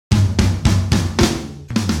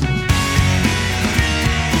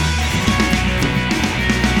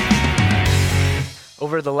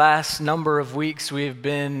Over the last number of weeks, we've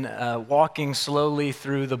been walking slowly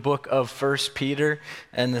through the book of 1 Peter,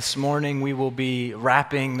 and this morning we will be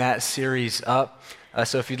wrapping that series up.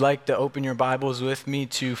 So if you'd like to open your Bibles with me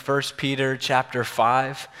to 1 Peter chapter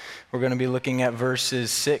 5, we're going to be looking at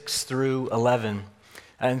verses 6 through 11.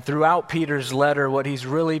 And throughout Peter's letter, what he's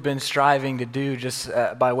really been striving to do, just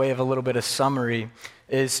by way of a little bit of summary,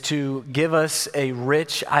 is to give us a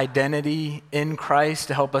rich identity in Christ,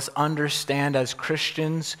 to help us understand as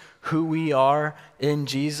Christians who we are in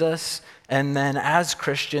Jesus. And then as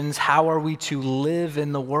Christians, how are we to live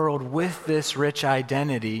in the world with this rich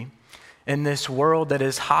identity in this world that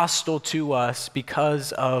is hostile to us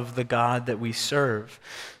because of the God that we serve.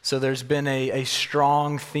 So there's been a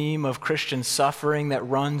strong theme of Christian suffering that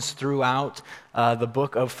runs throughout the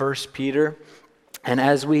book of 1 Peter. And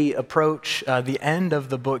as we approach the end of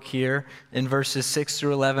the book here in verses 6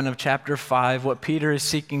 through 11 of chapter 5, what Peter is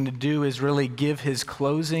seeking to do is really give his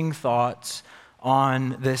closing thoughts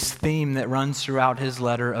on this theme that runs throughout his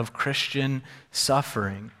letter of Christian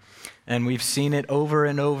suffering. And we've seen it over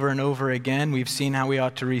and over and over again. We've seen how we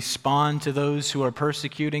ought to respond to those who are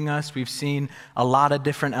persecuting us. We've seen a lot of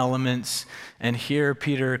different elements. And here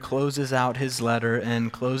Peter closes out his letter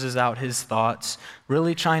and closes out his thoughts,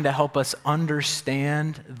 really trying to help us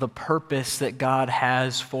understand the purpose that God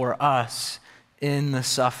has for us in the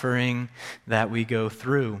suffering that we go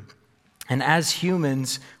through. And as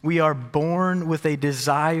humans, we are born with a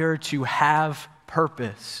desire to have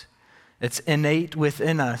purpose. It's innate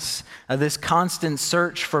within us. This constant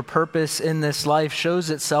search for purpose in this life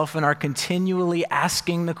shows itself in our continually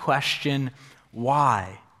asking the question,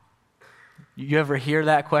 why? You ever hear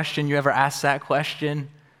that question? You ever ask that question?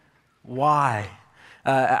 Why?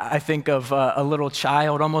 I think of a little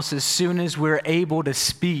child. Almost as soon as we're able to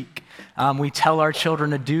speak, we tell our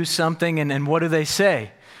children to do something, and what do they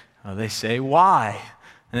say? They say, why?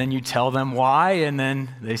 And then you tell them why, and then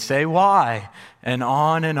they say why. And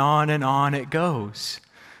on and on and on it goes.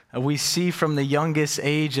 We see from the youngest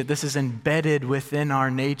age that this is embedded within our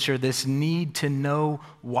nature, this need to know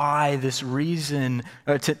why, this reason,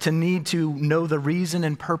 to need to know the reason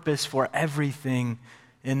and purpose for everything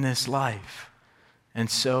in this life. And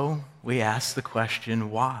so we ask the question,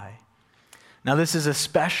 why? Now, this is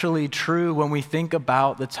especially true when we think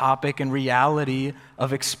about the topic and reality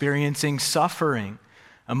of experiencing suffering.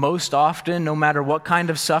 Most often, no matter what kind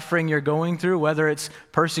of suffering you're going through, whether it's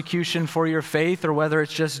persecution for your faith or whether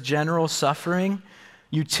it's just general suffering,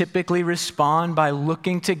 you typically respond by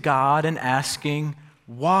looking to God and asking,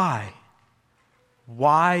 why?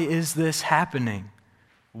 Why is this happening?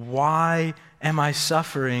 Why am I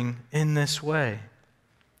suffering in this way?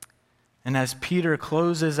 And as Peter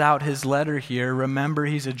closes out his letter here, remember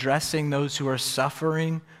he's addressing those who are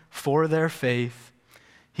suffering for their faith.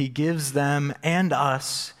 He gives them and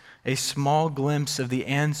us a small glimpse of the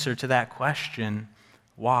answer to that question,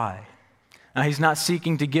 why? Now, he's not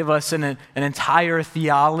seeking to give us an entire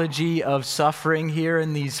theology of suffering here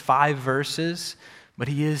in these 5 verses, but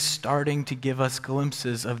he is starting to give us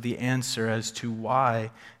glimpses of the answer as to why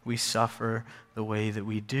we suffer the way that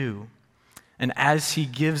we do. And as he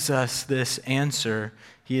gives us this answer,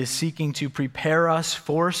 he is seeking to prepare us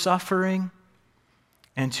for suffering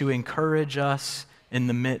and to encourage us in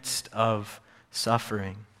the midst of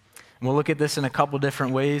suffering. And we'll look at this in a couple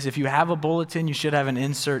different ways. If you have a bulletin, you should have an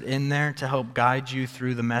insert in there to help guide you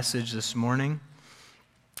through the message this morning.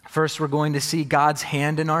 First, we're going to see God's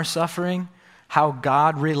hand in our suffering, how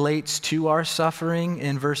God relates to our suffering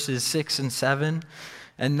in verses 6 and 7.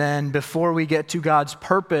 And then before we get to God's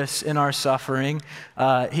purpose in our suffering,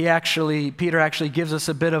 Peter actually gives us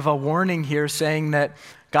a bit of a warning here, saying that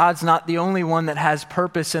God's not the only one that has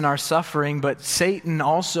purpose in our suffering, but Satan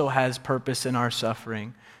also has purpose in our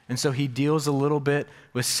suffering. And so he deals a little bit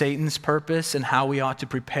with Satan's purpose and how we ought to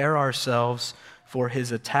prepare ourselves for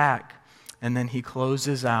his attack. And then he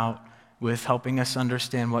closes out with helping us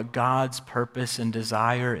understand what God's purpose and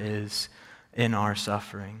desire is in our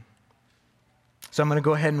suffering. So I'm going to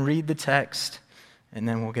go ahead and read the text, and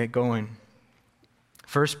then we'll get going.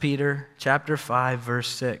 1 Peter chapter 5, verse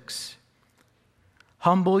 6.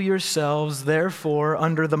 Humble yourselves, therefore,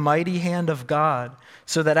 under the mighty hand of God,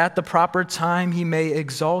 so that at the proper time he may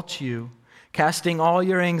exalt you, casting all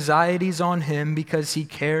your anxieties on him because he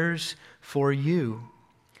cares for you.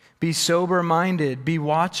 Be sober-minded, be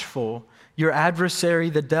watchful. Your adversary,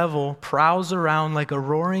 the devil, prowls around like a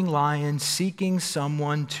roaring lion seeking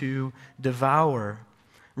someone to devour.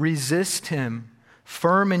 Resist him,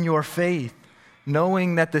 firm in your faith,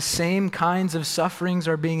 knowing that the same kinds of sufferings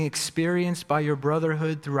are being experienced by your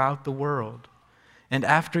brotherhood throughout the world. And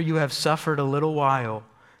after you have suffered a little while,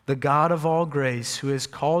 the God of all grace, who has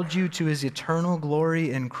called you to his eternal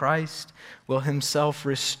glory in Christ, will himself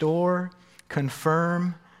restore,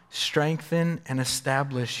 confirm, strengthen, and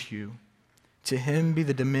establish you. To him be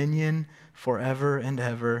the dominion forever and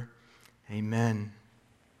ever. Amen.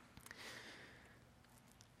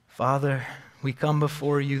 Father, we come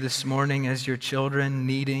before you this morning as your children,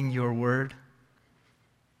 needing your word.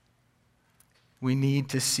 We need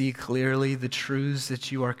to see clearly the truths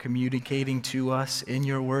that you are communicating to us in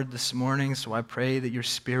your word this morning. So I pray that your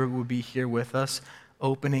Spirit will be here with us,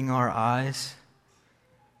 opening our eyes,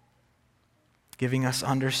 giving us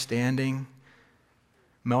understanding,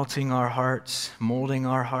 melting our hearts, molding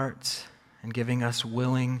our hearts, and giving us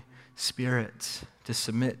willing spirits to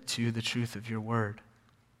submit to the truth of your word.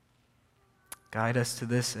 Guide us to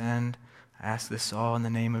this end. I ask this all in the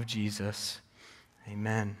name of Jesus.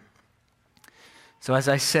 Amen. So as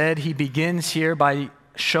I said, he begins here by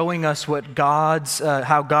showing us what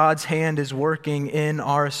how God's hand is working in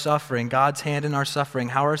our suffering. God's hand in our suffering,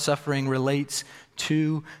 how our suffering relates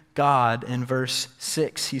to God. In verse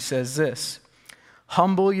 6, he says this,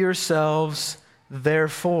 "Humble yourselves,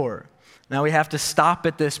 therefore." Now we have to stop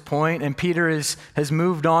at this point, and Peter has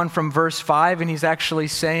moved on from verse 5, and he's actually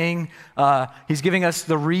saying, he's giving us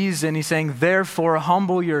the reason. He's saying, therefore,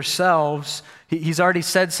 humble yourselves. He's already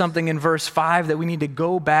said something in verse 5 that we need to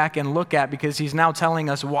go back and look at, because he's now telling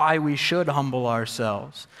us why we should humble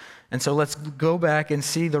ourselves. And so let's go back and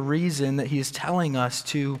see the reason that he's telling us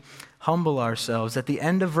to humble ourselves. At the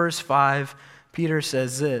end of verse 5, Peter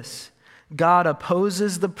says this, "God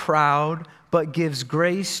opposes the proud, but gives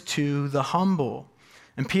grace to the humble."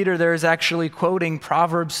 And Peter there is actually quoting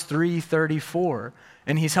Proverbs 3:34,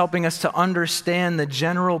 and he's helping us to understand the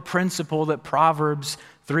general principle that Proverbs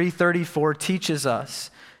 3:34 teaches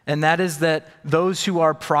us, and that is that those who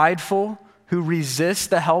are prideful, who resist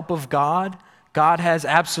the help of God, God has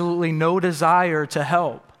absolutely no desire to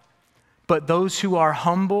help. But those who are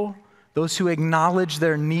humble, those who acknowledge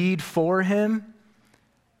their need for him,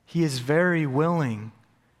 he is very willing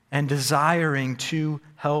and desiring to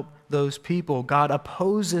help those people. God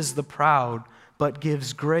opposes the proud, but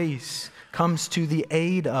gives grace, comes to the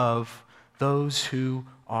aid of those who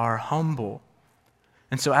are humble.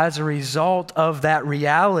 And so as a result of that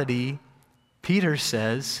reality, Peter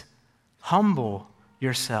says, humble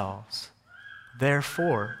yourselves.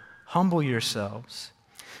 Therefore, humble yourselves.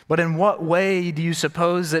 But in what way do you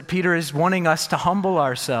suppose that Peter is wanting us to humble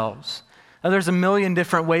ourselves? Now, there's a million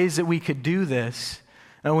different ways that we could do this.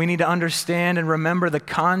 And we need to understand and remember the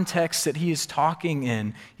context that he is talking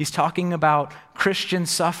in. He's talking about Christian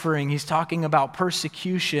suffering. He's talking about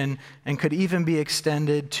persecution, and could even be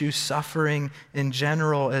extended to suffering in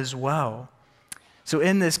general as well. So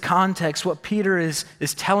in this context, what Peter is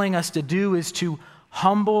telling us to do is to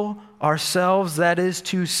humble ourselves, that is,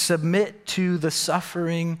 to submit to the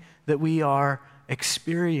suffering that we are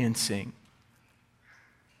experiencing.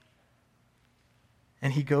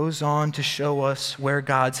 And he goes on to show us where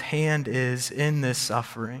God's hand is in this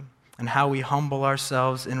suffering and how we humble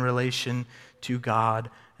ourselves in relation to God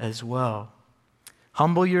as well.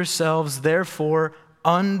 Humble yourselves, therefore,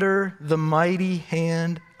 under the mighty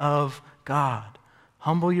hand of God.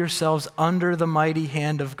 Humble yourselves under the mighty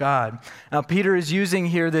hand of God. Now, Peter is using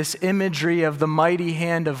here this imagery of the mighty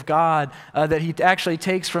hand of God that he actually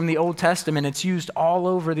takes from the Old Testament. It's used all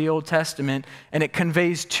over the Old Testament, and it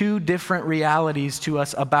conveys two different realities to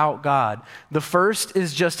us about God. The first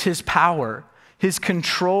is just his power, his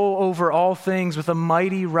control over all things. With a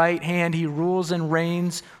mighty right hand, he rules and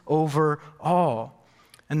reigns over all.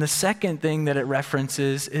 And the second thing that it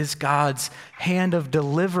references is God's hand of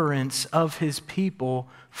deliverance of his people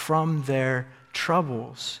from their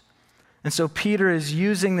troubles. And so Peter is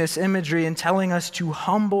using this imagery and telling us to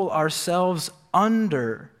humble ourselves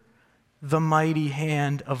under the mighty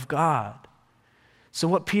hand of God. So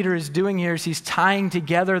what Peter is doing here is he's tying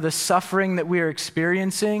together the suffering that we are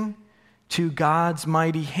experiencing to God's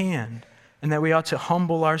mighty hand, and that we ought to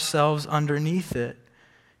humble ourselves underneath it.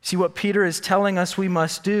 See, what Peter is telling us we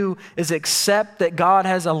must do is accept that God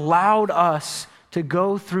has allowed us to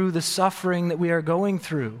go through the suffering that we are going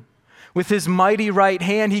through. With his mighty right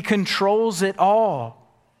hand, he controls it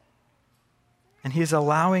all. And he is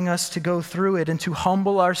allowing us to go through it, and to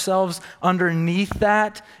humble ourselves underneath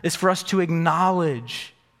that is for us to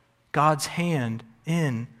acknowledge God's hand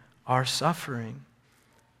in our suffering.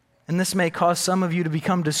 And this may cause some of you to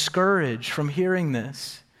become discouraged from hearing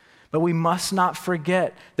this. But we must not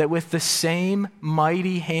forget that with the same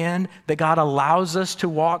mighty hand that God allows us to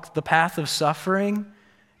walk the path of suffering,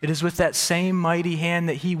 it is with that same mighty hand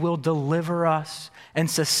that he will deliver us and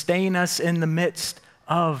sustain us in the midst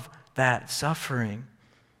of that suffering.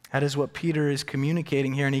 That is what Peter is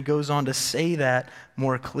communicating here, and he goes on to say that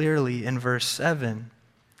more clearly in verse 7.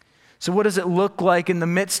 So what does it look like in the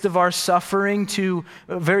midst of our suffering to,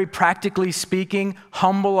 very practically speaking,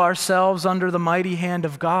 humble ourselves under the mighty hand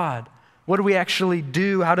of God? What do we actually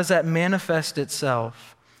do? How does that manifest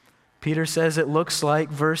itself? Peter says it looks like,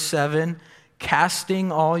 verse 7,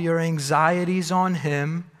 casting all your anxieties on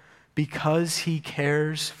him because he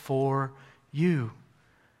cares for you.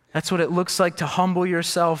 That's what it looks like to humble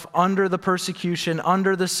yourself under the persecution,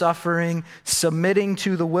 under the suffering, submitting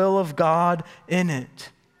to the will of God in it,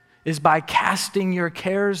 is by casting your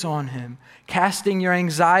cares on him, casting your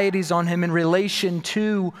anxieties on him in relation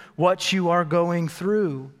to what you are going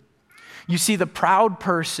through. You see, the proud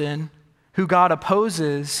person who God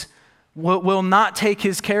opposes will not take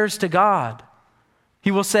his cares to God.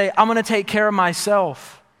 He will say, I'm going to take care of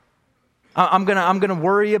myself. I'm going to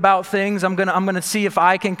worry about things. I'm going to see if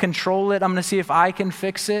I can control it. I'm going to see if I can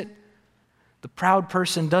fix it. The proud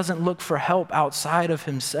person doesn't look for help outside of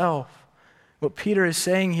himself. What Peter is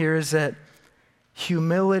saying here is that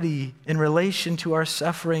humility in relation to our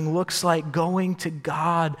suffering looks like going to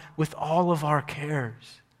God with all of our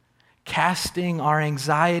cares, casting our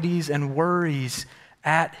anxieties and worries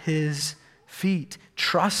at his feet,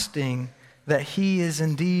 trusting that he is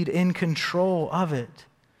indeed in control of it,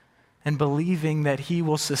 and believing that he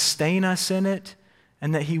will sustain us in it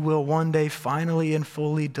and that he will one day finally and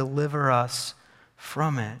fully deliver us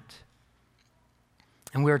from it.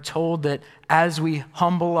 And we are told that as we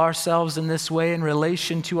humble ourselves in this way in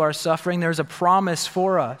relation to our suffering, there's a promise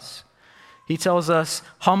for us. He tells us,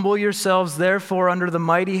 humble yourselves therefore under the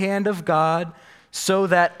mighty hand of God, so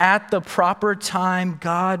that at the proper time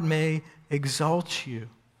God may exalt you.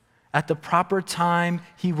 At the proper time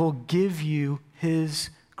he will give you his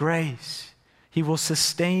grace. He will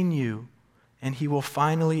sustain you, and he will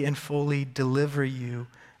finally and fully deliver you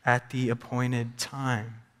at the appointed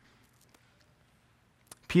time.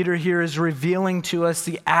 Peter here is revealing to us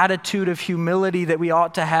the attitude of humility that we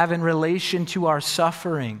ought to have in relation to our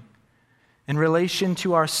suffering,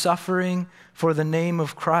 for the name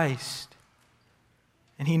of Christ.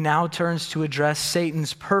 And he now turns to address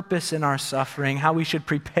Satan's purpose in our suffering, how we should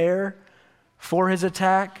prepare for his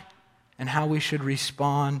attack, and how we should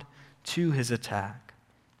respond to his attack.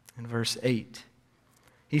 In verse 8,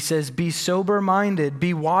 he says, be sober-minded,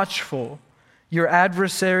 be watchful. Your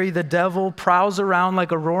adversary, the devil, prowls around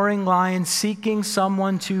like a roaring lion seeking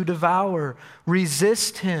someone to devour.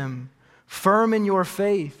 Resist him, firm in your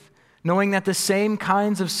faith, knowing that the same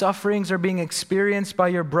kinds of sufferings are being experienced by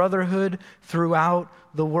your brotherhood throughout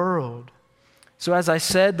the world. So as I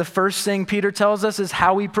said, the first thing Peter tells us is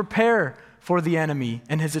how we prepare for the enemy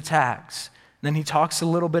and his attacks. And then he talks a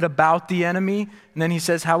little bit about the enemy, and then he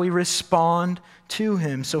says how we respond to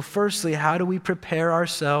him. So firstly, how do we prepare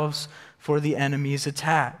ourselves for the enemy's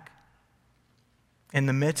attack in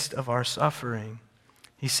the midst of our suffering?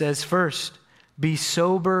 He says first, be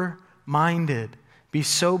sober-minded. Be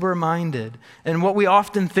sober-minded. And what we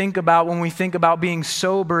often think about when we think about being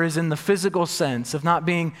sober is in the physical sense of not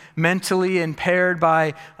being mentally impaired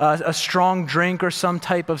by a strong drink or some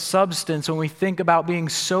type of substance. When we think about being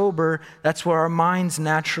sober, that's where our minds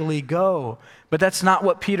naturally go. But that's not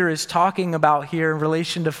what Peter is talking about here in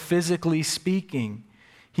relation to physically speaking.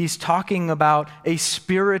 He's talking about a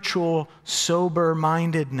spiritual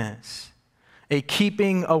sober-mindedness, a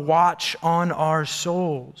keeping a watch on our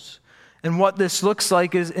souls. And what this looks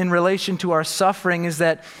like is in relation to our suffering is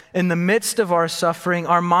that in the midst of our suffering,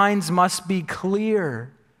 our minds must be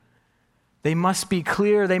clear. They must be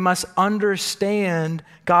clear. They must understand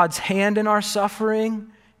God's hand in our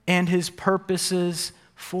suffering and his purposes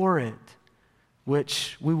for it,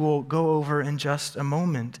 which we will go over in just a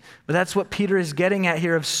moment. But that's what Peter is getting at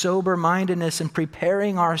here of sober-mindedness and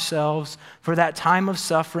preparing ourselves for that time of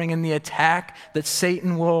suffering and the attack that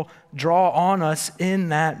Satan will draw on us in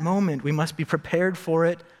that moment. We must be prepared for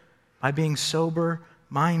it by being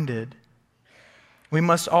sober-minded. We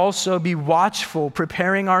must also be watchful,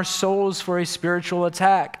 preparing our souls for a spiritual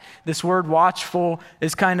attack. This word watchful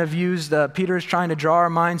is kind of used, Peter is trying to draw our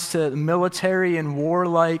minds to military and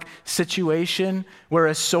warlike situation where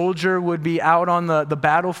a soldier would be out on the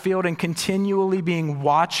battlefield and continually being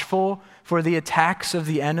watchful for the attacks of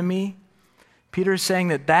the enemy. Peter is saying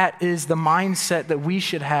that that is the mindset that we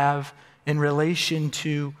should have in relation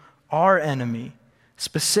to our enemy,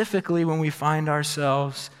 specifically when we find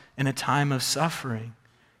ourselves in a time of suffering,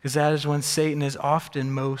 because that is when Satan is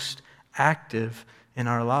often most active in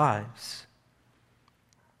our lives.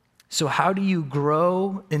 So how do you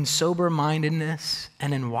grow in sober-mindedness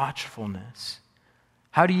and in watchfulness?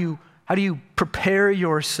 How do you prepare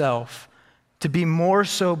yourself to be more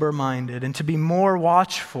sober-minded and to be more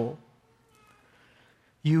watchful.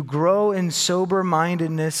 You grow in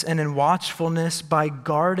sober-mindedness and in watchfulness by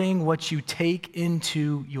guarding what you take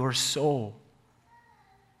into your soul.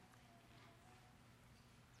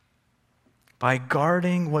 By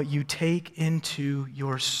guarding what you take into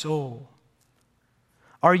your soul.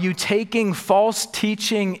 Are you taking false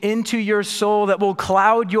teaching into your soul that will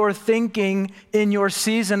cloud your thinking in your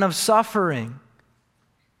season of suffering?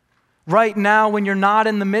 Right now, when you're not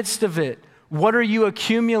in the midst of it, what are you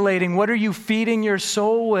accumulating? What are you feeding your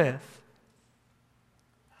soul with?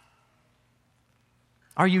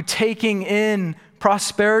 Are you taking in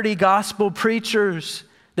prosperity gospel preachers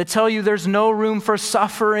that tell you there's no room for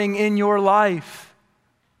suffering in your life?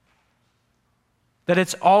 That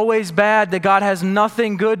it's always bad, that God has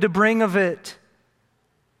nothing good to bring of it?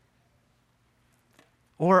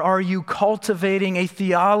 Or are you cultivating a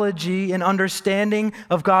theology and understanding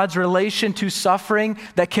of God's relation to suffering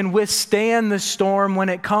that can withstand the storm when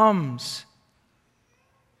it comes?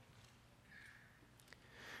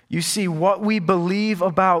 You see, what we believe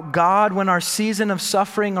about God when our season of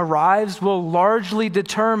suffering arrives will largely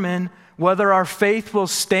determine whether our faith will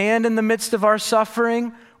stand in the midst of our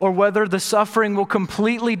suffering or whether the suffering will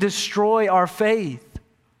completely destroy our faith.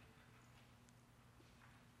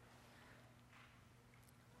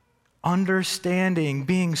 Understanding,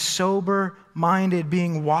 being sober-minded,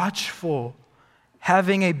 being watchful,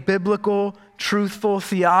 having a biblical, truthful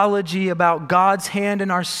theology about God's hand in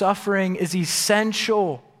our suffering is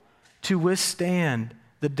essential to withstand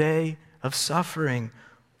the day of suffering.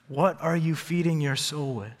 What are you feeding your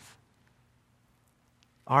soul with?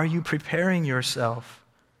 Are you preparing yourself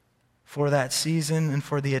for that season and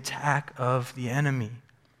for the attack of the enemy?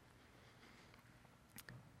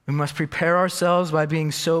 We must prepare ourselves by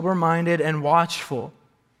being sober-minded and watchful.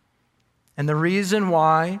 And the reason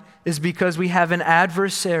why is because we have an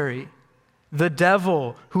adversary, the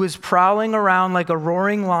devil, who is prowling around like a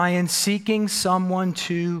roaring lion seeking someone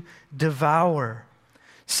to devour.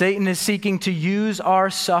 Satan is seeking to use our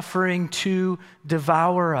suffering to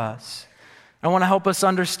devour us. I want to help us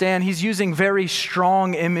understand he's using very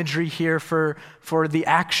strong imagery here for the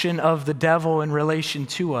action of the devil in relation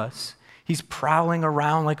to us. He's prowling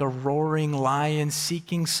around like a roaring lion,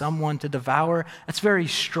 seeking someone to devour. That's very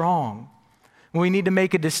strong. We need to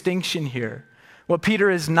make a distinction here. What Peter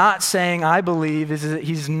is not saying, I believe, is that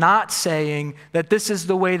he's not saying that this is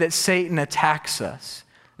the way that Satan attacks us,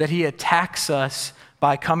 that he attacks us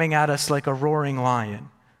by coming at us like a roaring lion,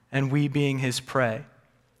 and we being his prey.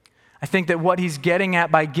 I think that what he's getting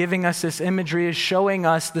at by giving us this imagery is showing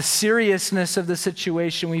us the seriousness of the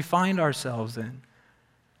situation we find ourselves in.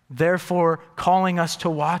 Therefore, calling us to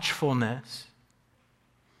watchfulness.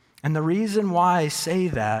 And the reason why I say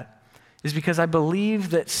that is because I believe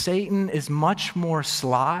that Satan is much more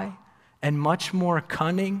sly and much more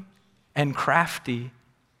cunning and crafty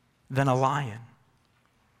than a lion.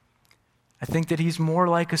 I think that he's more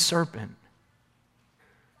like a serpent.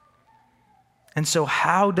 And so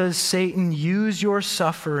how does Satan use your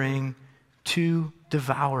suffering to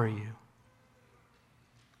devour you?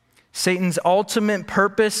 Satan's ultimate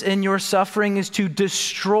purpose in your suffering is to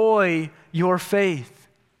destroy your faith.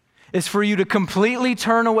 Is for you to completely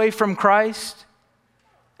turn away from Christ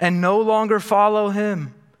and no longer follow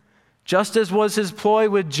him. Just as was his ploy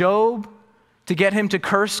with Job to get him to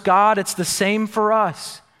curse God, it's the same for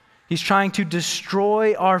us. He's trying to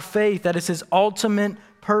destroy our faith. That is his ultimate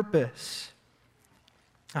purpose.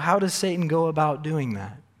 How does Satan go about doing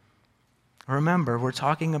that? Remember, we're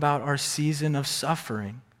talking about our season of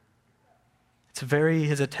suffering.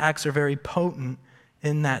 His attacks are very potent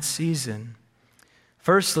in that season.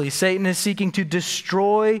 Firstly, Satan is seeking to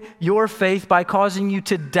destroy your faith by causing you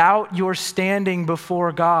to doubt your standing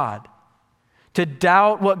before God, to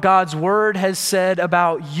doubt what God's word has said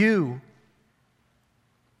about you.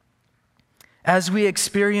 As we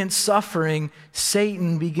experience suffering,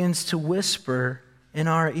 Satan begins to whisper in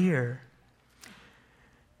our ear,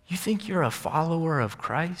 "You think you're a follower of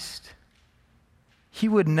Christ? He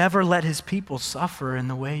would never let his people suffer in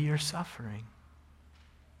the way you're suffering.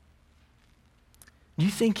 You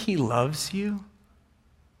think he loves you?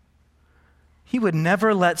 He would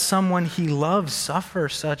never let someone he loves suffer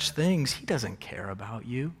such things. He doesn't care about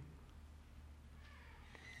you.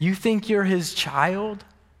 You think you're his child?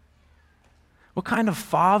 What kind of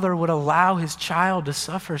father would allow his child to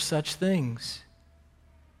suffer such things?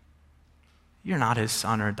 You're not his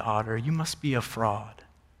son or daughter. You must be a fraud."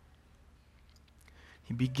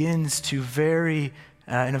 He begins to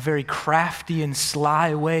in a very crafty and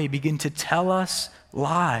sly way, begin to tell us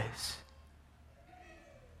lies.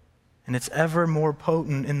 and it's ever more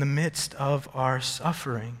potent in the midst of our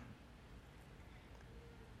suffering.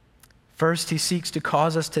 First, he seeks to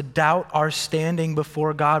cause us to doubt our standing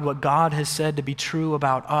before God, what God has said to be true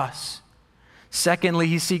about us. Secondly,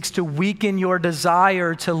 he seeks to weaken your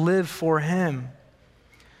desire to live for him.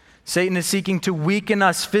 Satan is seeking to weaken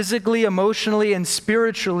us physically, emotionally, and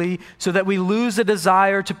spiritually so that we lose a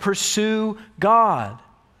desire to pursue God.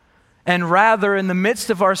 And rather, in the midst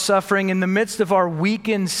of our suffering, in the midst of our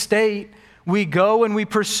weakened state, we go and we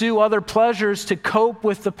pursue other pleasures to cope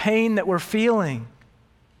with the pain that we're feeling,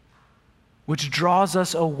 which draws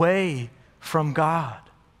us away from God.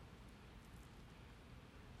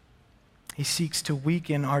 He seeks to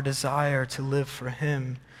weaken our desire to live for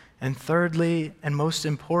him. And thirdly, and most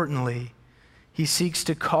importantly, he seeks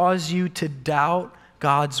to cause you to doubt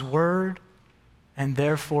God's word and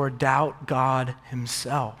therefore doubt God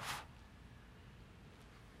himself.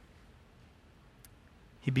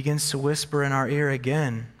 He begins to whisper in our ear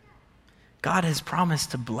again, God has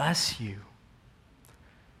promised to bless you.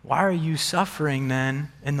 Why are you suffering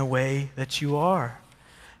then in the way that you are?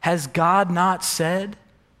 Has God not said,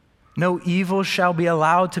 no evil shall be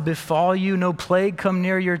allowed to befall you, no plague come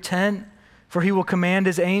near your tent? For he will command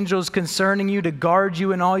his angels concerning you to guard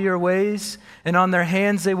you in all your ways, and on their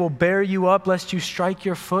hands they will bear you up, lest you strike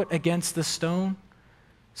your foot against the stone.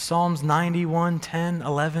 Psalms 91, 10,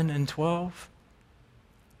 11, and 12.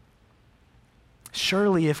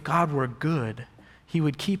 Surely if God were good, he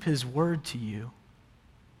would keep his word to you.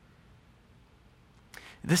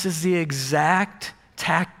 This is the exact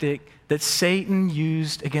tactic that Satan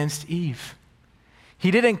used against Eve.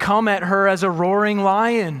 He didn't come at her as a roaring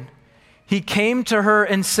lion. He came to her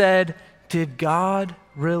and said, did God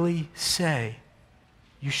really say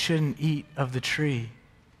you shouldn't eat of the tree?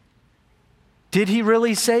 Did he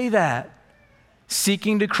really say that?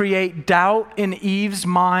 Seeking to create doubt in Eve's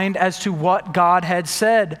mind as to what God had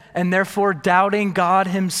said, and therefore doubting God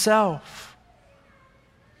himself.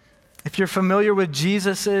 If you're familiar with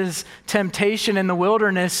Jesus' temptation in the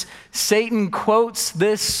wilderness, Satan quotes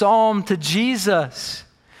this psalm to Jesus,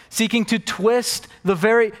 seeking to twist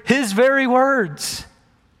his very words.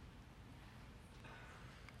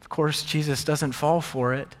 Of course, Jesus doesn't fall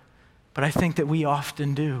for it, but I think that we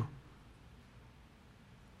often do.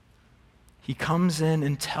 He comes in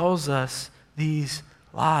and tells us these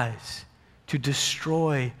lies to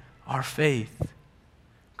destroy our faith,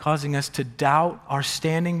 causing us to doubt our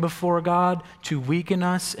standing before God, to weaken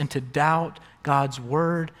us, and to doubt God's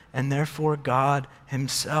word, and therefore God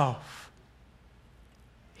himself.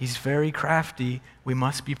 He's very crafty. We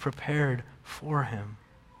must be prepared for him.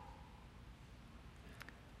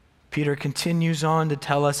 Peter continues on to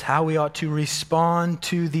tell us how we ought to respond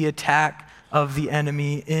to the attack of the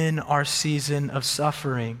enemy in our season of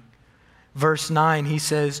suffering. Verse 9, he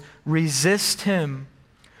says, resist him,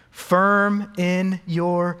 firm in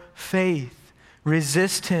your faith.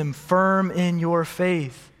 Resist him, firm in your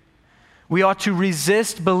faith. We ought to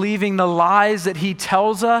resist believing the lies that he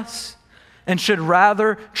tells us and should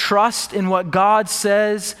rather trust in what God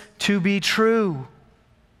says to be true.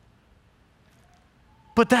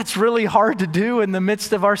 But that's really hard to do in the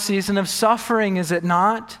midst of our season of suffering, is it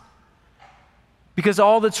not? Because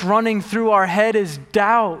all that's running through our head is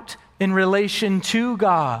doubt in relation to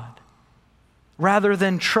God, rather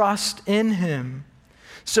than trust in him.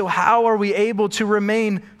 So how are we able to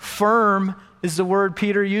remain firm, is the word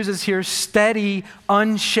Peter uses here, steady,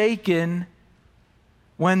 unshaken,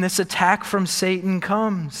 when this attack from Satan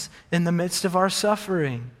comes in the midst of our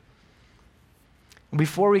suffering?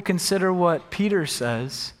 Before we consider what Peter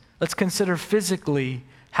says, let's consider physically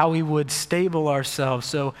how we would stable ourselves.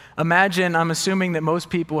 So imagine, I'm assuming that most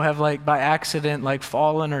people have by accident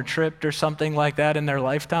fallen or tripped or something like that in their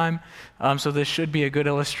lifetime. So this should be a good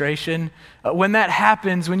illustration. When that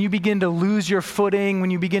happens, when you begin to lose your footing, when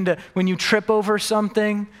you trip over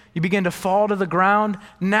something, you begin to fall to the ground,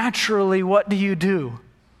 naturally, what do?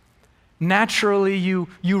 Naturally, you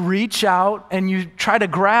reach out and you try to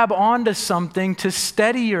grab onto something to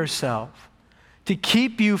steady yourself, to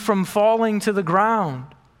keep you from falling to the ground,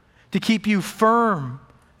 to keep you firm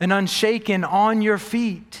and unshaken on your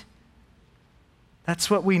feet. That's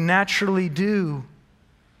what we naturally do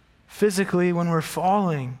physically when we're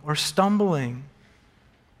falling or stumbling.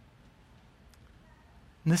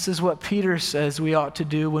 And this is what Peter says we ought to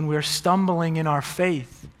do when we're stumbling in our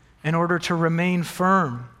faith in order to remain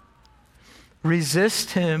firm.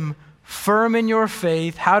 Resist him, firm in your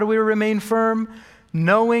faith. How do we remain firm?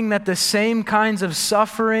 Knowing that the same kinds of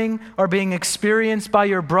suffering are being experienced by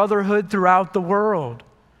your brotherhood throughout the world.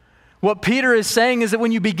 What Peter is saying is that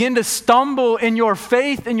when you begin to stumble in your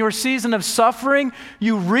faith, in your season of suffering,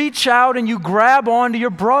 you reach out and you grab onto your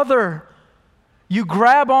brother. You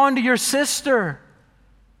grab onto your sister.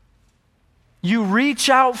 You reach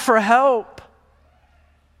out for help.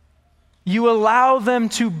 You allow them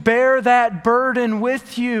to bear that burden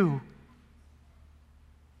with you.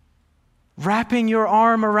 Wrapping your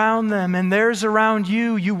arm around them and theirs around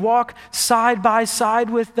you. You walk side by side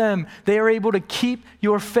with them. They are able to keep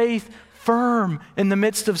your faith firm in the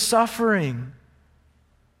midst of suffering.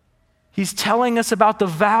 He's telling us about the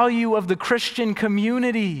value of the Christian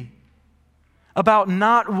community, about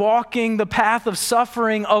not walking the path of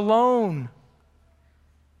suffering alone,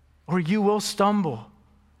 or you will stumble.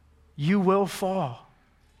 You will fall.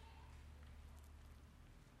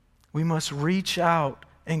 We must reach out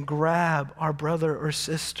and grab our brother or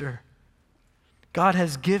sister. God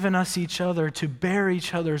has given us each other to bear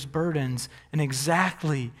each other's burdens in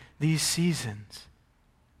exactly these seasons.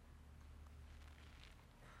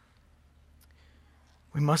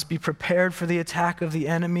 We must be prepared for the attack of the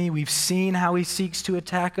enemy. We've seen how he seeks to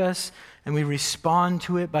attack us, and we respond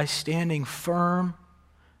to it by standing firm,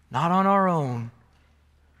 not on our own,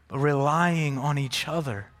 but relying on each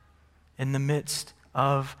other in the midst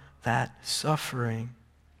of that suffering.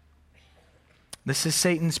 This is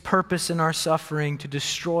Satan's purpose in our suffering, to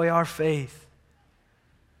destroy our faith.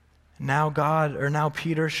 Now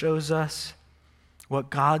Peter shows us what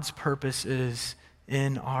God's purpose is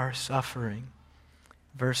in our suffering.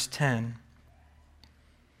 Verse 10.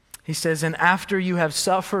 He says, "And after you have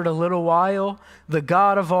suffered a little while, the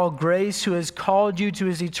God of all grace, who has called you to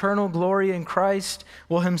his eternal glory in Christ,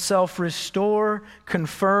 will himself restore,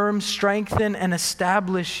 confirm, strengthen, and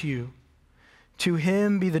establish you. To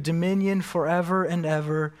him be the dominion forever and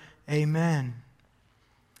ever. Amen."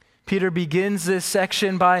 Peter begins this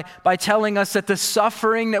section by telling us that the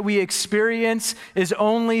suffering that we experience is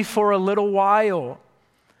only for a little while.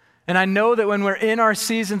 And I know that when we're in our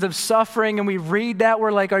seasons of suffering and we read that,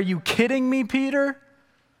 we're like, are you kidding me, Peter?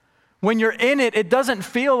 When you're in it, it doesn't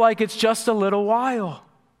feel like it's just a little while.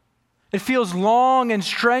 It feels long and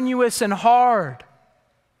strenuous and hard.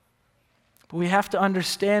 But we have to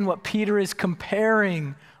understand what Peter is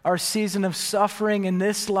comparing our season of suffering in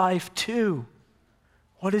this life to.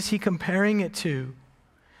 What is he comparing it to?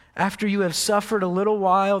 After you have suffered a little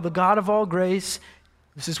while, the God of all grace,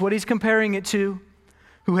 this is what he's comparing it to,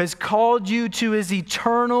 who has called you to his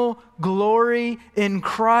eternal glory in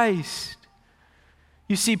Christ.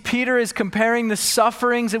 You see, Peter is comparing the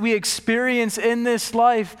sufferings that we experience in this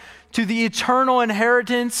life to the eternal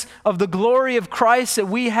inheritance of the glory of Christ that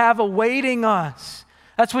we have awaiting us.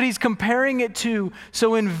 That's what he's comparing it to.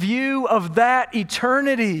 So in view of that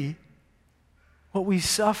eternity, what we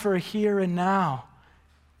suffer here and now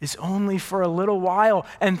is only for a little while.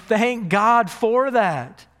 And thank God for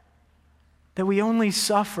that we only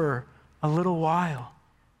suffer a little while.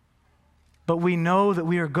 But we know that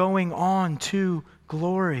we are going on to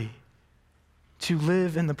glory, to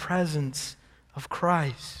live in the presence of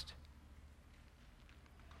Christ.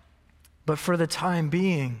 But for the time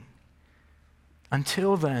being,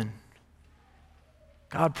 until then,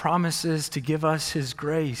 God promises to give us his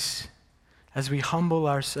grace as we humble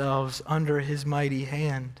ourselves under his mighty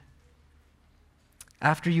hand.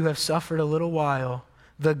 After you have suffered a little while,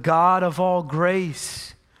 the God of all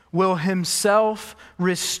grace will himself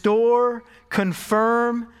restore,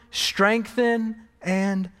 confirm, strengthen,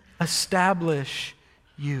 and establish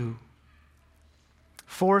you.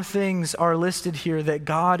 4 things are listed here that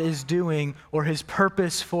God is doing, or his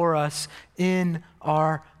purpose for us in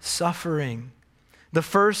our suffering. The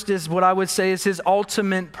first is what I would say is his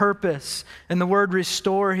ultimate purpose. And the word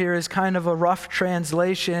restore here is kind of a rough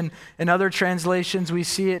translation. In other translations, we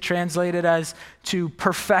see it translated as to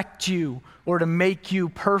perfect you or to make you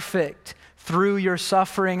perfect through your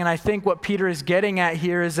suffering. And I think what Peter is getting at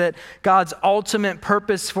here is that God's ultimate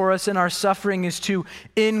purpose for us in our suffering is to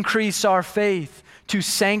increase our faith, to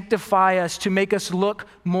sanctify us, to make us look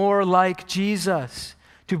more like Jesus,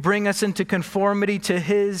 to bring us into conformity to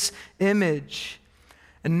his image.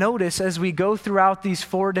 And notice as we go throughout these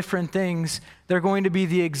 4 different things, they're going to be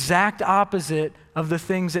the exact opposite of the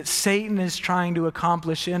things that Satan is trying to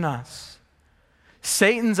accomplish in us.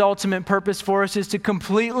 Satan's ultimate purpose for us is to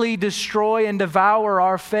completely destroy and devour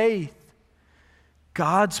our faith.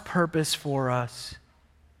 God's purpose for us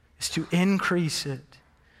is to increase it,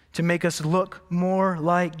 to make us look more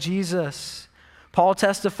like Jesus. Paul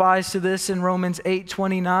testifies to this in Romans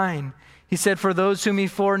 8:29. He said, "For those whom he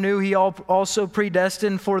foreknew, he also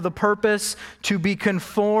predestined for the purpose to be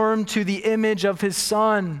conformed to the image of his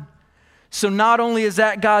Son, So not only is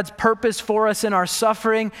that God's purpose for us in our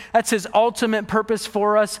suffering, that's his ultimate purpose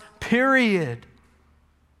for us, period.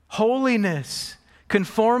 Holiness,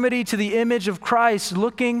 conformity to the image of Christ,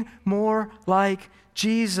 looking more like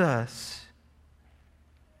Jesus.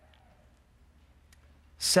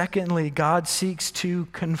 Secondly, God seeks to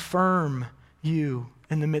confirm you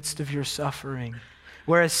in the midst of your suffering.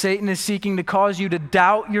 Whereas Satan is seeking to cause you to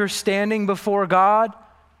doubt your standing before God,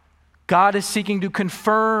 God is seeking to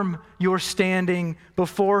confirm your standing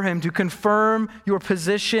before him, to confirm your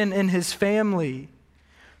position in his family.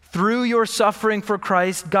 Through your suffering for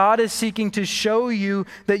Christ, God is seeking to show you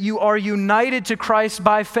that you are united to Christ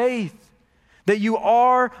by faith, that you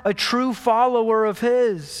are a true follower of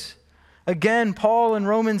his. Again, Paul in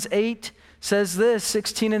Romans 8 says this,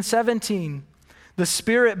 16 and 17, "The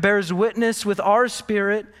Spirit bears witness with our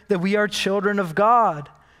spirit that we are children of God.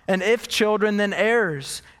 And if children, then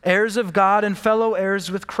heirs, heirs of God and fellow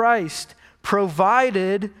heirs with Christ,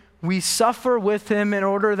 provided we suffer with him in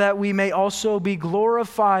order that we may also be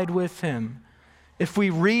glorified with him." If we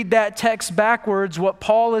read that text backwards, what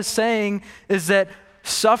Paul is saying is that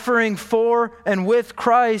suffering for and with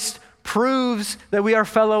Christ proves that we are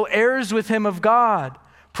fellow heirs with him of God,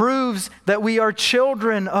 proves that we are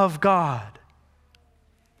children of God.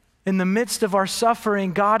 In the midst of our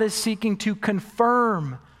suffering, God is seeking to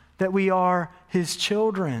confirm that we are his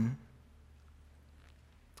children,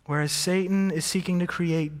 whereas Satan is seeking to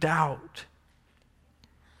create doubt.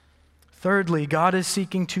 Thirdly, God is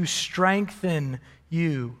seeking to strengthen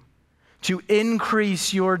you, to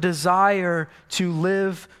increase your desire to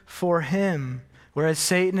live for him, whereas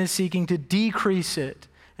Satan is seeking to decrease it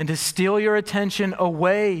and to steal your attention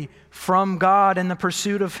away from God in the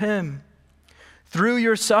pursuit of him. Through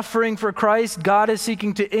your suffering for Christ, God is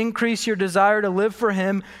seeking to increase your desire to live for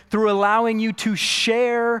him through allowing you to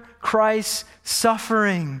share Christ's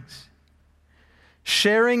sufferings.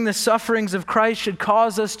 Sharing the sufferings of Christ should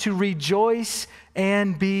cause us to rejoice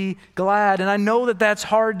and be glad. And I know that that's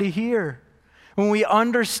hard to hear. When we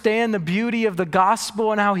understand the beauty of the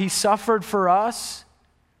gospel and how he suffered for us,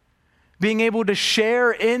 being able to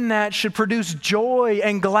share in that should produce joy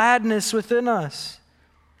and gladness within us.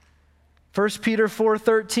 1 Peter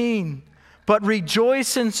 4:13, "But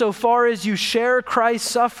rejoice insofar as you share Christ's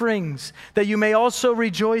sufferings, that you may also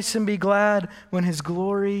rejoice and be glad when his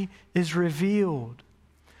glory is revealed."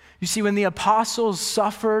 You see, when the apostles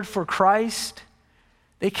suffered for Christ,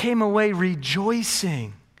 they came away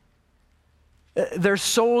rejoicing. Their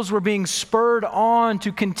souls were being spurred on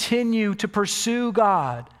to continue to pursue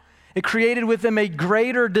God. It created with them a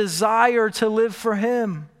greater desire to live for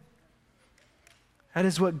him. That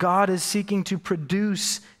is what God is seeking to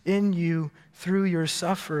produce in you through your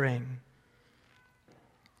suffering.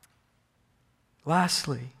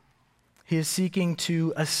 Lastly, he is seeking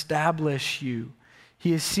to establish you.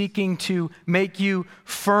 He is seeking to make you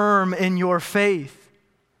firm in your faith.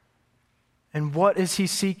 And what is he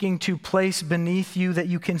seeking to place beneath you that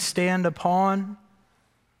you can stand upon?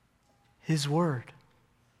 His word.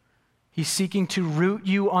 He's seeking to root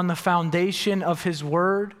you on the foundation of his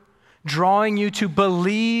word, drawing you to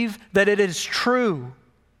believe that it is true,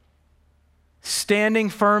 standing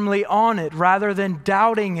firmly on it rather than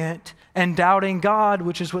doubting it and doubting God,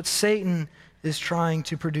 which is what Satan is trying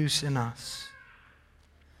to produce in us.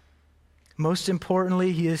 Most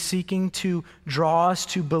importantly, he is seeking to draw us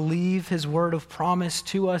to believe his word of promise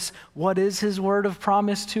to us. What is his word of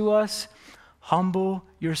promise to us? Humble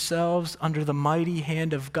yourselves under the mighty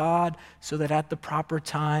hand of God so that at the proper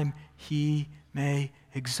time he may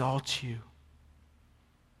exalt you.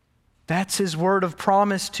 That's his word of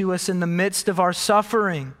promise to us in the midst of our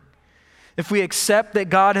suffering. If we accept that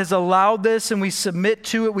God has allowed this and we submit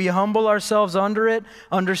to it, we humble ourselves under it,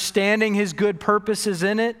 understanding his good purposes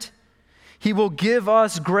in it, he will give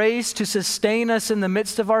us grace to sustain us in the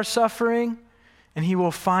midst of our suffering, and he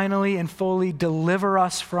will finally and fully deliver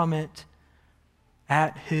us from it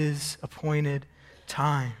at his appointed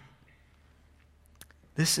time.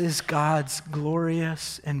 This is God's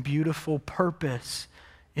glorious and beautiful purpose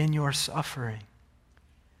in your suffering.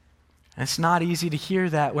 And it's not easy to hear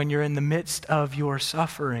that when you're in the midst of your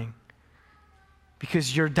suffering,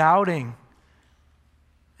 because you're doubting,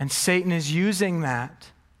 and Satan is using that.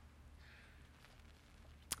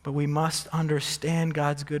 But we must understand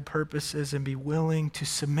God's good purposes and be willing to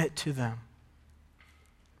submit to them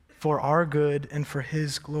for our good and for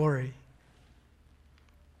his glory.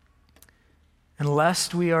 And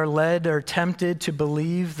lest we are led or tempted to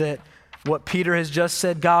believe that what Peter has just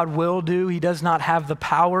said God will do, he does not have the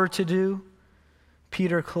power to do,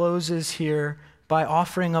 Peter closes here by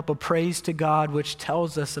offering up a praise to God which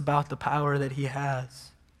tells us about the power that he has.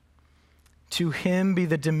 To him be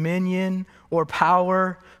the dominion or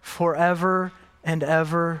power forever and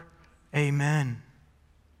ever. Amen.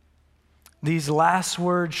 These last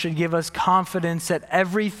words should give us confidence that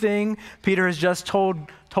everything Peter has just told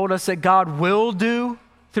us that God will do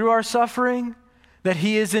through our suffering, that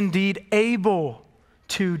he is indeed able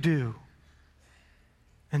to do.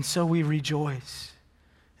 And so we rejoice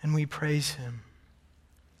and we praise him.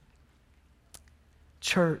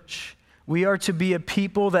 Church, we are to be a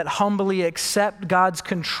people that humbly accept God's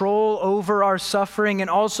control over our suffering and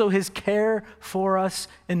also his care for us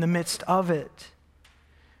in the midst of it.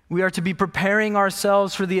 We are to be preparing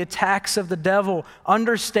ourselves for the attacks of the devil,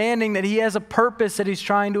 understanding that he has a purpose that he's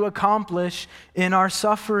trying to accomplish in our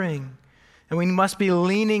suffering. And we must be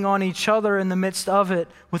leaning on each other in the midst of it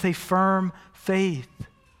with a firm faith.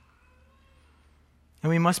 And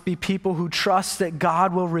we must be people who trust that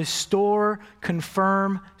God will restore,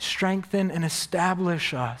 confirm, strengthen, and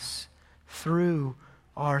establish us through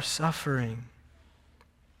our suffering.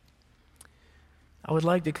 I would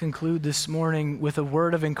like to conclude this morning with a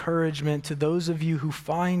word of encouragement to those of you who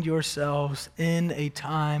find yourselves in a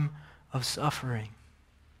time of suffering.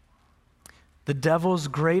 The devil's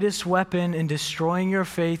greatest weapon in destroying your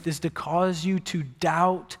faith is to cause you to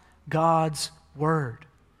doubt God's word,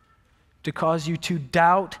 to cause you to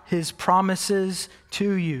doubt his promises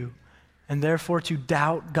to you, and therefore to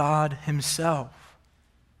doubt God himself.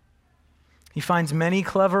 He finds many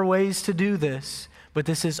clever ways to do this, but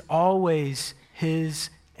this is always his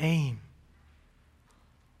aim.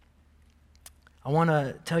 I want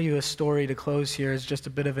to tell you a story to close here as just a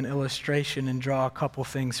bit of an illustration and draw a couple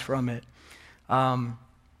things from it.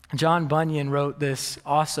 John Bunyan wrote this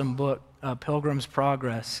awesome book, Pilgrim's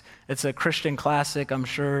Progress. It's a Christian classic. I'm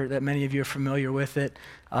sure that many of you are familiar with it.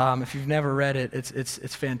 If you've never read it,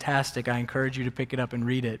 it's fantastic. I encourage you to pick it up and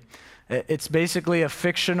read it. It's basically a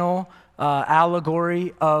fictional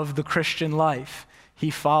allegory of the Christian life. He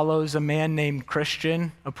follows a man named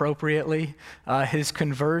Christian, appropriately, his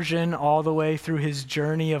conversion all the way through his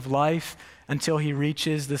journey of life until he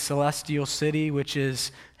reaches the celestial city, which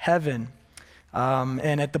is heaven.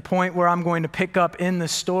 And at the point where I'm going to pick up in the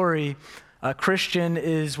story, Christian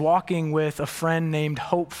is walking with a friend named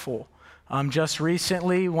Hopeful. Just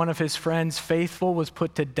recently, one of his friends, Faithful, was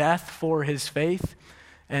put to death for his faith.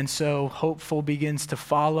 And so Hopeful begins to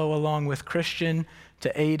follow along with Christian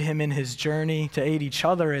to aid him in his journey, to aid each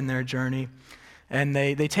other in their journey. And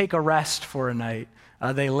they take a rest for a night.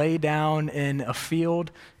 They lay down in a field,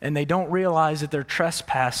 and they don't realize that they're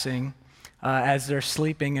trespassing as they're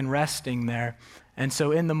sleeping and resting there. And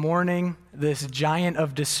so in the morning, this giant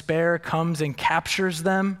of despair comes and captures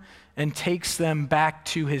them and takes them back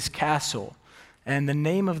to his castle. And the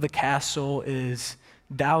name of the castle is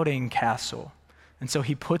Doubting Castle. And so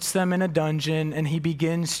he puts them in a dungeon, and he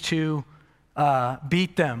begins to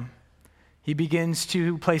beat them. He begins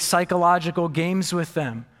to play psychological games with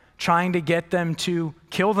them, trying to get them to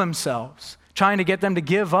kill themselves, trying to get them to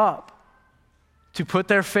give up, to put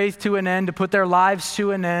their faith to an end, to put their lives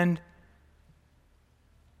to an end.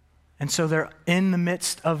 And so they're in the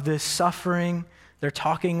midst of this suffering. They're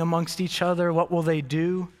talking amongst each other. What will they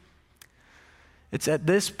do? It's at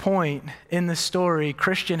this point in the story,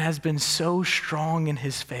 Christian has been so strong in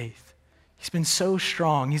his faith. He's been so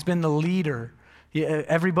strong. He's been the leader.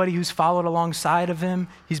 Everybody who's followed alongside of him,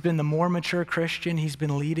 he's been the more mature Christian. He's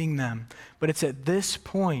been leading them. But it's at this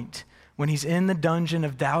point, when he's in the dungeon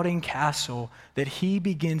of Doubting Castle, that he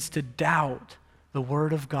begins to doubt the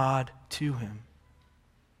word of God to him.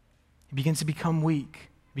 He begins to become weak,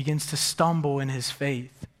 begins to stumble in his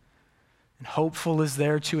faith. And Hopeful is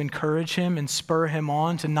there to encourage him and spur him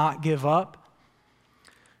on to not give up.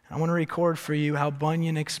 I want to record for you how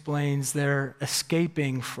Bunyan explains their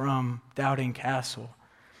escaping from Doubting Castle.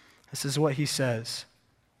 This is what he says.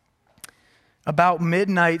 About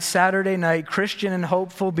midnight Saturday night, Christian and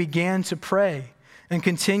Hopeful began to pray and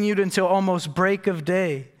continued until almost break of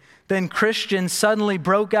day. Then Christian suddenly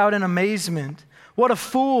broke out in amazement. What a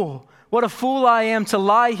fool! What a fool I am to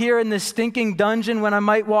lie here in this stinking dungeon when I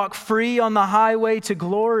might walk free on the highway to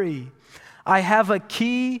glory. I have a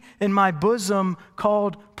key in my bosom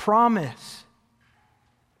called promise,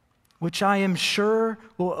 which I am sure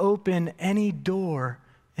will open any door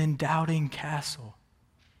in Doubting Castle.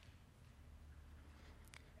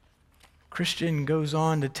 Christian goes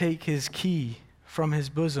on to take his key from his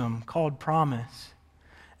bosom called promise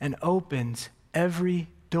and opens every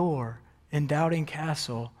door in Doubting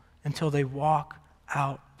Castle until they walk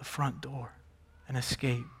out the front door and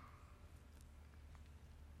escape.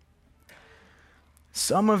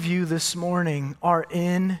 Some of you this morning are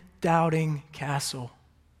in Doubting Castle.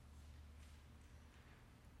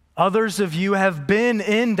 Others of you have been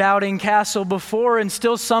in Doubting Castle before, and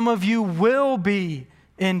still some of you will be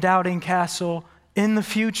in Doubting Castle in the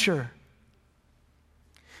future.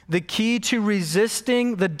 The key to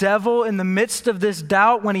resisting the devil in the midst of this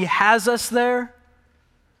doubt when he has us there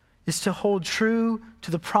is to hold true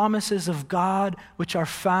to the promises of God which are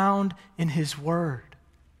found in his word.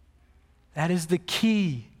 That is the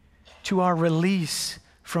key to our release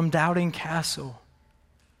from Doubting Castle.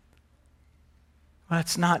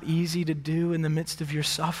 That's not easy to do in the midst of your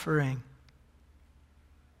suffering.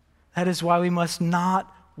 That is why we must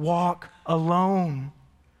not walk alone.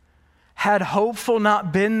 Had Hopeful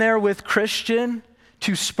not been there with Christian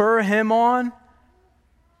to spur him on,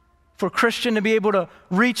 for Christian to be able to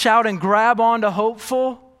reach out and grab onto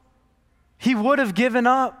Hopeful, he would have given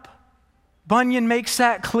up. Bunyan makes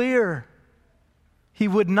that clear. He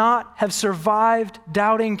would not have survived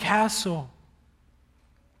Doubting Castle.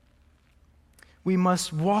 We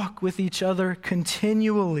must walk with each other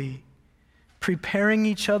continually, preparing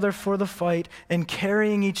each other for the fight and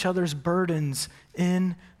carrying each other's burdens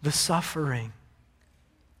in the suffering.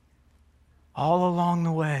 All along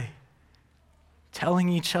the way, telling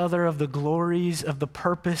each other of the glories of the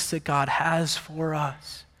purpose that God has for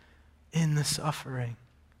us in the suffering.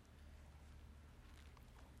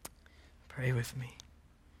 Pray with me.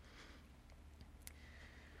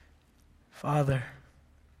 Father,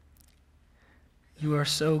 you are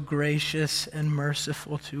so gracious and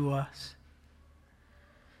merciful to us.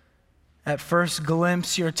 At first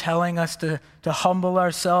glimpse, you're telling us to humble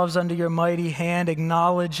ourselves under your mighty hand,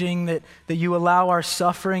 acknowledging that you allow our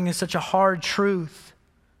suffering is such a hard truth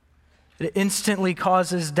that it instantly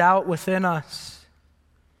causes doubt within us.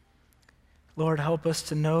 Lord, help us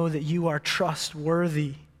to know that you are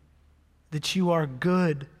trustworthy, that you are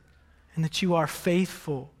good, and that you are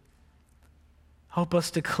faithful. Help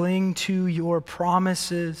us to cling to your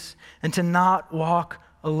promises and to not walk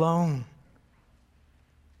alone.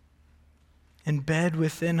 Embed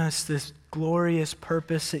within us this glorious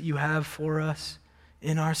purpose that you have for us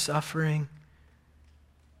in our suffering,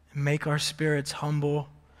 and make our spirits humble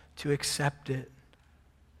to accept it.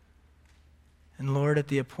 And Lord, at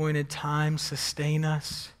the appointed time, sustain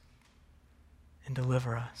us and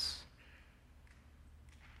deliver us.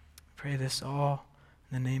 Pray this all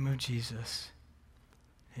in the name of Jesus.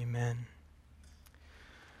 Amen.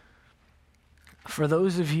 For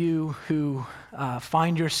those of you who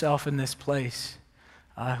find yourself in this place,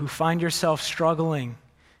 who find yourself struggling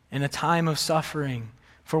in a time of suffering,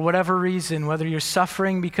 for whatever reason, whether you're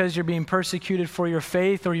suffering because you're being persecuted for your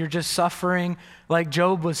faith or you're just suffering like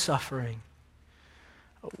Job was suffering,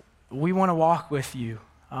 we want to walk with you.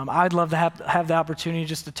 I'd love to have the opportunity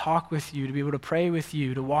just to talk with you, to be able to pray with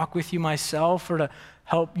you, to walk with you myself, or to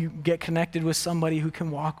help you get connected with somebody who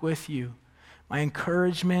can walk with you. My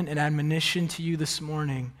encouragement and admonition to you this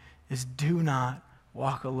morning is do not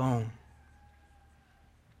walk alone.